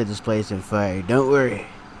gonna set this place on fire. Don't worry.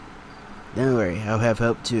 Don't worry, I'll have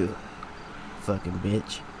help too. Fucking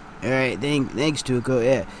bitch. Alright, thanks Tuco.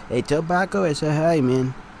 Yeah. Hey, tell Paco I said hi,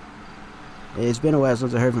 man. Hey, it's been a while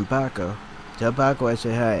since I heard from Paco. Tell Paco I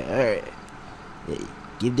said hi. Alright. Hey,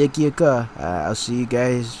 give Dicky a call. I'll see you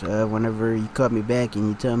guys whenever you call me back and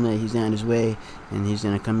you tell him that he's on his way and he's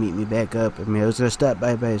gonna come meet me back up. I mean, I was gonna stop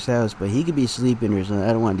by his house, but he could be sleeping or something.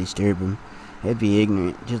 I don't want to disturb him. That'd be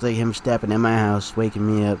ignorant. Just like him stopping at my house, waking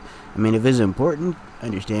me up. I mean, if it's important,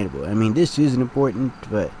 understandable. I mean, this isn't important,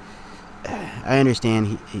 but I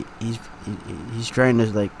understand he's trying to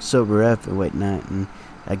like sober up and whatnot, and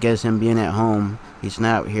I guess him being at home, he's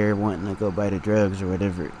not out here wanting to go buy the drugs or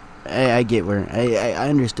whatever. I get where I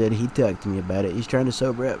understood. He talked to me about it. He's trying to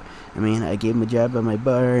sober up. I mean, I gave him a job at my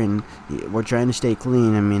bar, and we're trying to stay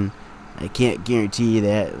clean. I mean, I can't guarantee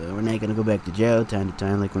that we're not gonna go back to jail time to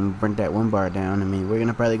time, like when we burnt that one bar down. I mean, we're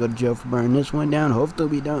gonna probably go to jail for burning this one down. Hopefully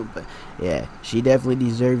we don't, but yeah, she definitely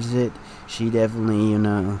deserves it. She definitely, you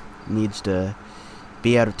know, needs to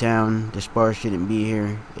be out of town. This bar shouldn't be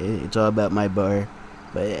here. It's all about my bar.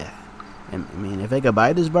 But yeah, I mean, if I could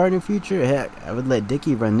buy this bar in the future, heck, I would let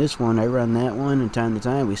Dicky run this one. I run that one, and time to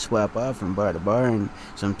time we swap off from bar to bar, and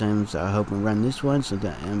sometimes I'll help him run this one.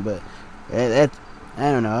 But that's,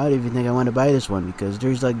 I don't know. I don't even think I want to buy this one because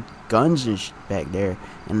there's like guns and shit back there.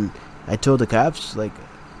 And I told the cops like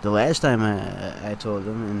the last time I told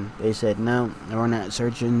them, and they said no, we're not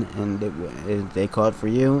searching. And they called for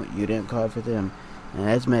you. You didn't call for them, and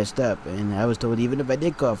that's messed up. And I was told even if I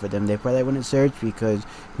did call for them, they probably wouldn't search because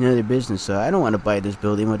you know their business. So I don't want to buy this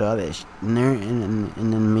building with all that shit in there, and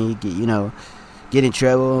then me get in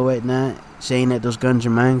trouble and whatnot, saying that those guns are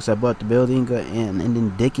mine because I bought the building, and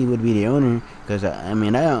then Dicky would be the owner, because I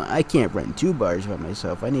mean, I can't run two bars by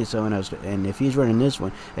myself. I need someone else and if he's running this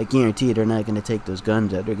one, I guarantee they're not going to take those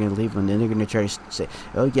guns out. They're going to leave them, then they're going to try to say,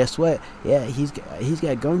 oh, guess what, yeah, he's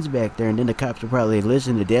got guns back there, and then the cops will probably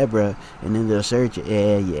listen to Deborah, and then they'll search it.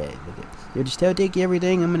 Yeah, they'll just tell Dicky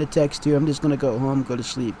everything. I'm going to text you, I'm just going to go home, go to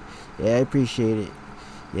sleep. Yeah, I appreciate it.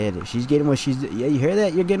 Yeah, she's getting what she's... Yeah, you hear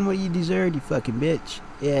that? You're getting what you deserve, you fucking bitch.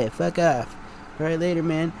 Yeah, fuck off. Alright, later,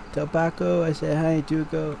 man. Tell Paco I said hi,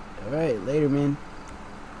 Tuco. Alright, later, man.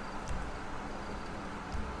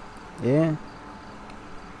 Yeah?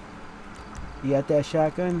 You got that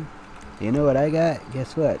shotgun? You know what I got?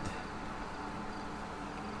 Guess what?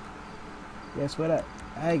 Guess what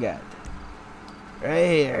I got? Right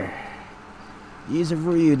here. Use it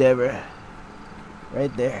for you, Deborah.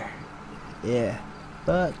 Right there. Yeah.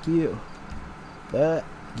 Fuck you. Fuck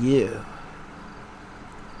you.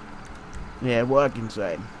 Yeah, walk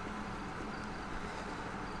inside.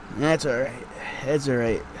 That's alright. That's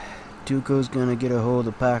alright. Tuco's gonna get a hold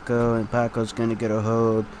of Paco, and Paco's gonna get a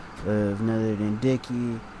hold of none other than Dicky,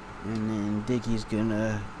 and then Dicky's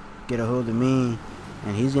gonna get a hold of me,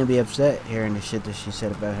 and he's gonna be upset hearing the shit that she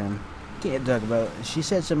said about him. Can't talk about it. She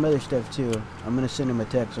said some other stuff too. I'm gonna send him a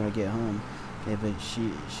text when I get home. Yeah, but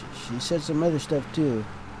she said some other stuff too.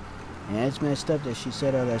 And it's messed up that she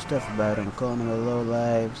said all that stuff about him, calling him a low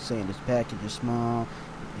life, saying his package is small.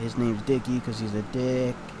 His name's Dicky because he's a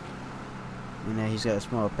dick. You know, he's got a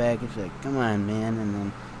small package. Like, come on, man. And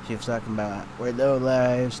then she was talking about we're low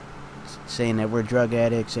lives, saying that we're drug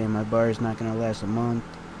addicts, saying my bar is not gonna last a month.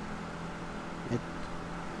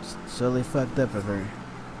 It's solely fucked up of her.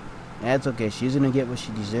 That's okay. She's gonna get what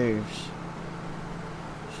she deserves.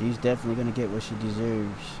 She's definitely gonna get what she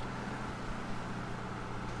deserves.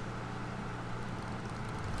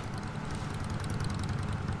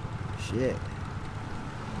 Shit.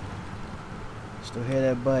 Still hear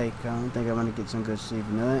that bike. I don't think I'm gonna get some good sleep.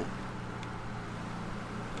 You know that?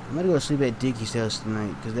 I'm gonna go sleep at Dicky's house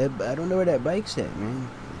tonight, cause I don't know where that bike's at, man.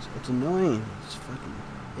 It's annoying. It's fucking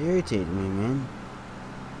irritating me, man.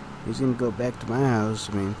 He's gonna go back to my house.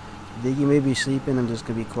 I mean, Dicky may be sleeping. I'm just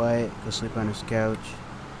gonna be quiet. Go sleep on his couch.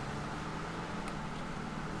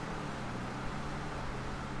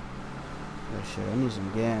 Oh shit! I need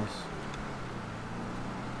some gas.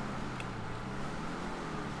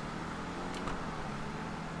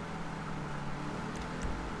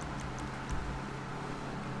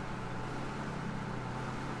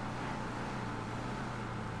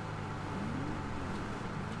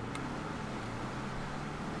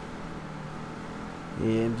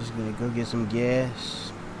 Yeah, I'm just gonna go get some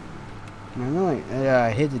gas. I know I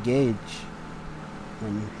hit the gauge,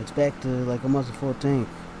 and it's back to like almost a full tank.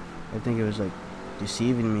 I think it was like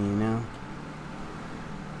deceiving me, you know.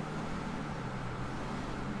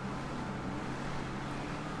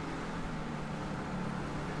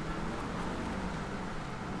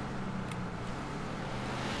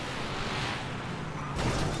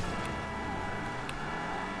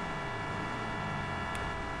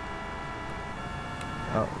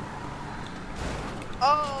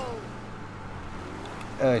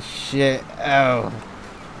 Oh shit, oh.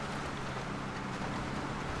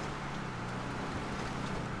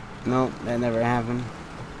 Nope, that never happened.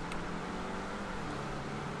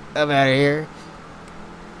 I'm out of here.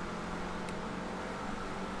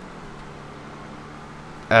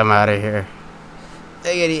 I'm out of here.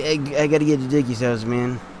 I gotta get to Dicky's house,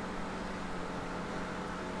 man.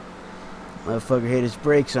 Motherfucker hit his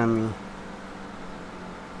brakes on me.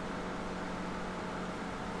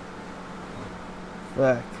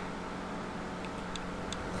 Fuck.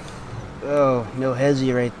 Oh, no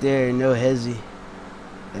hezzy right there, no hezzy.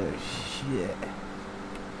 Oh shit.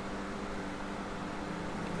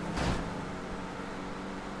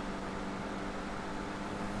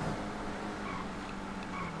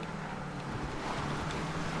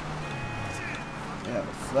 Oh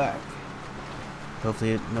fuck.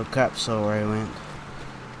 Hopefully no cops saw where I went.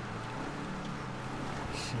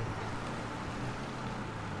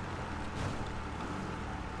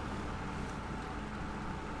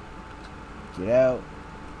 Get out.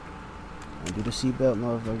 Undo the seatbelt,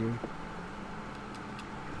 motherfucker.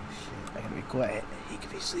 Shit, I gotta be quiet. He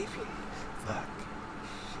could be sleeping. Fuck.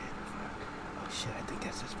 Shit, fuck. Oh shit, I think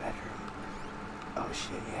that's his bedroom. Oh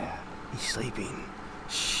shit, yeah. He's sleeping.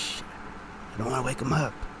 Shh. I don't wanna wake him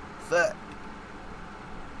up. Fuck.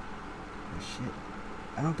 Oh shit.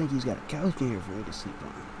 I don't think he's got a couch in here for me to sleep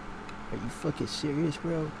on. Are you fucking serious,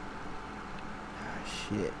 bro? Ah,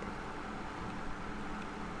 shit.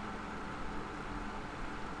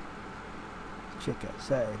 Check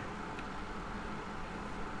outside.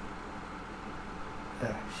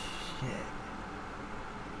 Oh shit.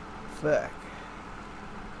 Fuck.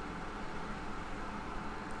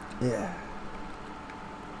 Yeah.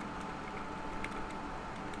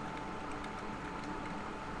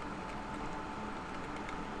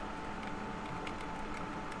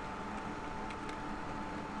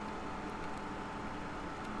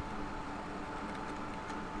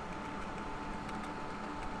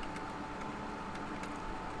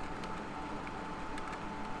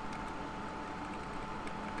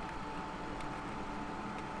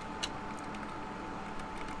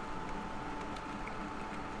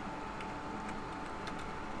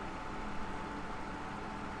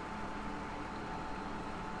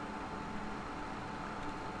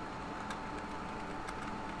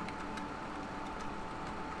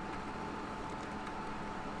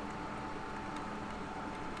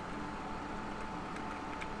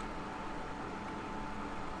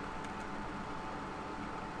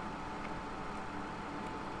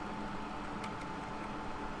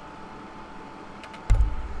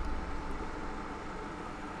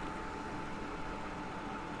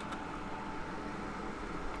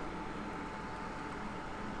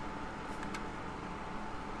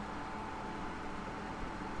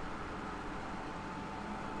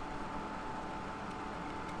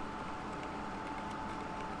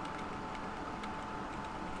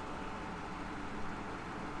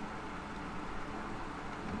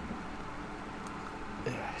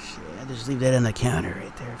 Shit, I just leave that on the counter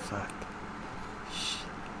right there. Fuck. Shit.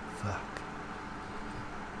 Fuck.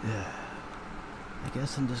 Yeah. I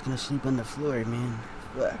guess I'm just gonna sleep on the floor, man.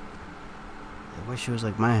 Fuck. I wish it was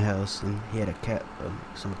like my house and he had a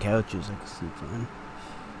some couches I could sleep on.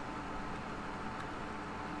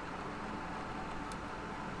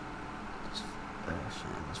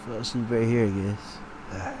 Just fall asleep right here, I guess.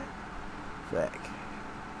 Fuck.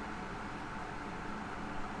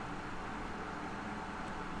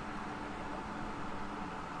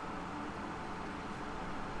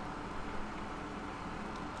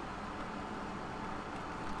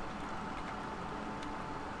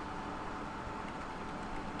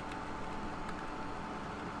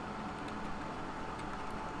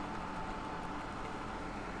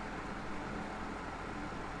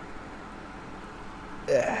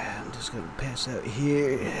 I'm just gonna pass out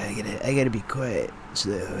here. I gotta be quiet.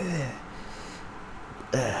 So,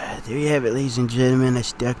 there you have it, ladies and gentlemen. I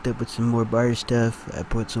stacked up with some more bar stuff. I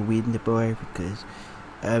put some weed in the bar because,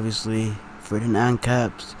 obviously, for the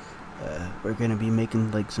non-cops, we're gonna be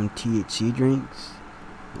making like some THC drinks.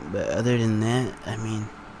 But other than that, I mean,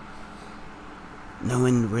 no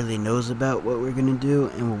one really knows about what we're gonna do.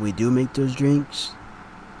 And when we do make those drinks,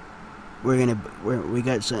 we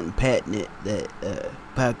got something patented that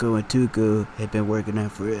Paco and Tuco have been working on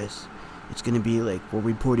for us. It's gonna be like where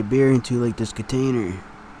we pour the beer into like this container,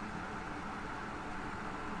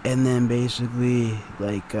 and then basically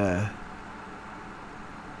like like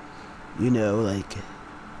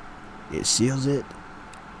it seals it,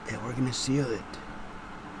 and we're gonna seal it.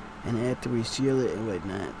 And after we seal it and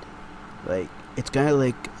whatnot, like it's kind of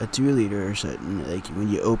like a 2-liter or something. Like when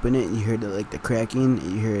you open it, you hear the cracking,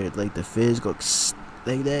 and you hear it like the fizz go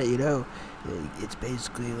like that, you know. It's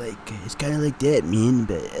basically like it's kind of like that, man.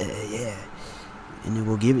 But yeah, and then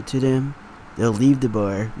we'll give it to them. They'll leave the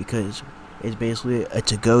bar because it's basically a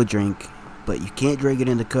to-go drink, but you can't drink it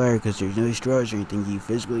in the car because there's no straws or anything. You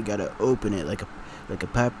physically gotta open it like a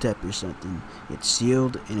pop top or something. It's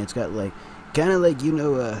sealed, and it's got like kind of like, you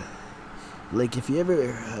know, like if you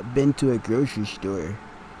ever been to a grocery store,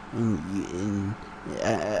 and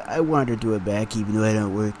I wanted to do it back even though I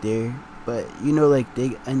don't work there. But you know, like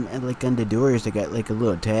they and like on the doors they got like a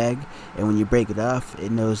little tag, and when you break it off,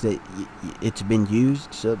 it knows that it's been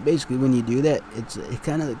used. So basically, when you do that, it's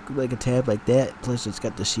kind of like a tab like that. Plus, it's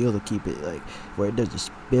got the seal to keep it like where it doesn't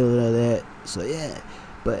spill and all that. So yeah,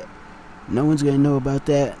 but no one's gonna know about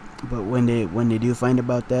that. But when they do find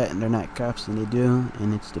about that, and they're not cops, and they do,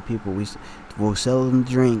 and it's the people we'll sell them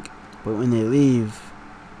drink. But when they leave,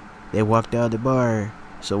 they walked out of the bar.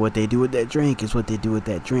 So what they do with that drink is what they do with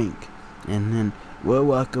that drink. And then we'll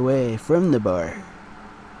walk away from the bar,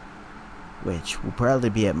 which will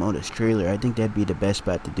probably be at Mona's trailer. I think that'd be the best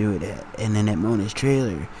spot to do it at. And then at Mona's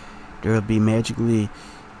trailer, there'll be magically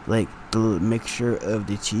like the little mixture of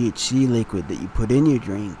the THC liquid that you put in your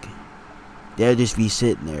drink. They'll just be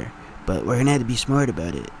sitting there. But we're gonna have to be smart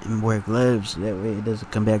about it and wear gloves so that way it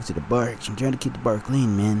doesn't come back to the bar. 'Cause I'm trying to keep the bar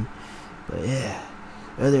clean, man. But yeah,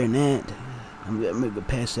 other than that, I'm gonna go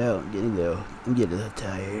pass out. I'm getting a little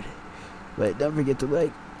tired. But don't forget to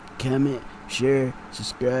like, comment, share,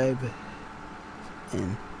 subscribe,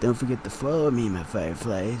 and don't forget to follow me, my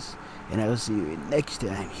fireflies. And I will see you next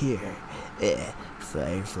time here at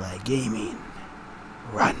Firefly Gaming.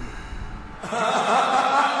 Run!